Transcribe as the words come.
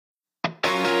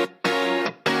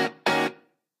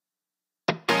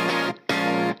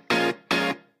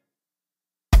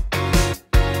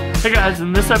Hey guys,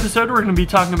 in this episode we're going to be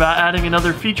talking about adding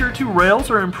another feature to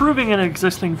Rails or improving an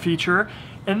existing feature,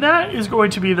 and that is going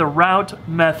to be the route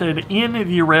method in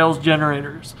the Rails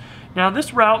generators. Now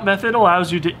this route method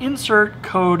allows you to insert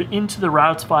code into the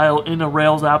routes file in a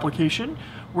Rails application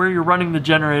where you're running the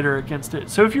generator against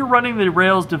it. So if you're running the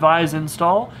Rails devise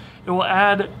install, it will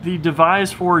add the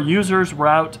devise for users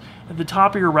route at the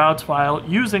top of your routes file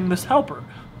using this helper.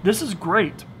 This is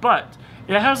great, but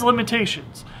it has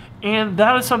limitations. And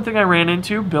that is something I ran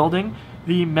into building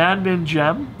the Madmin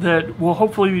gem that will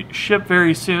hopefully ship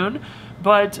very soon.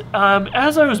 But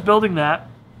as I was building that,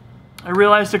 I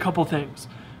realized a couple things.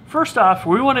 First off,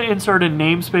 we want to insert a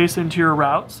namespace into your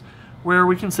routes where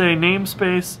we can say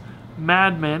namespace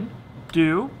Madmin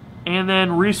do, and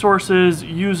then resources,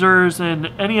 users, and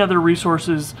any other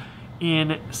resources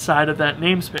inside of that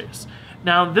namespace.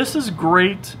 Now this is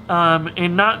great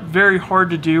and not very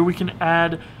hard to do. We can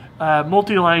add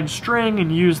multi-line string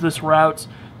and use this routes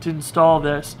to install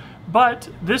this. But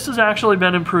this has actually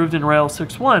been improved in Rails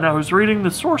 6.1. I was reading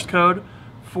the source code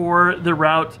for the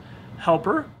route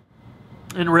helper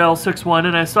in Rails 6.1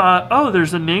 and I saw, oh,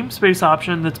 there's a namespace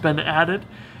option that's been added,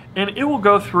 and it will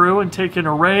go through and take an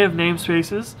array of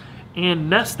namespaces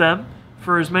and nest them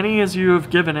for as many as you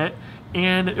have given it,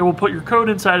 and it will put your code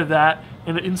inside of that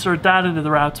and insert that into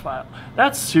the routes file.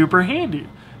 That's super handy.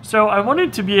 So I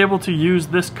wanted to be able to use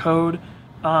this code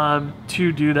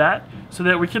to do that so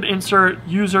that we could insert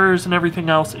users and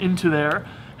everything else into there.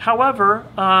 However,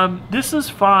 this is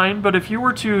fine, but if you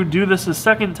were to do this a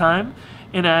second time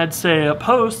and add, say, a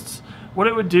posts, what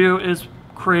it would do is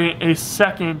create a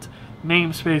second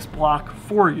namespace block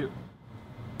for you.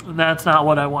 And that's not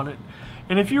what I wanted.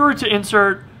 And if you were to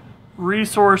insert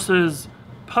resources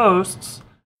posts,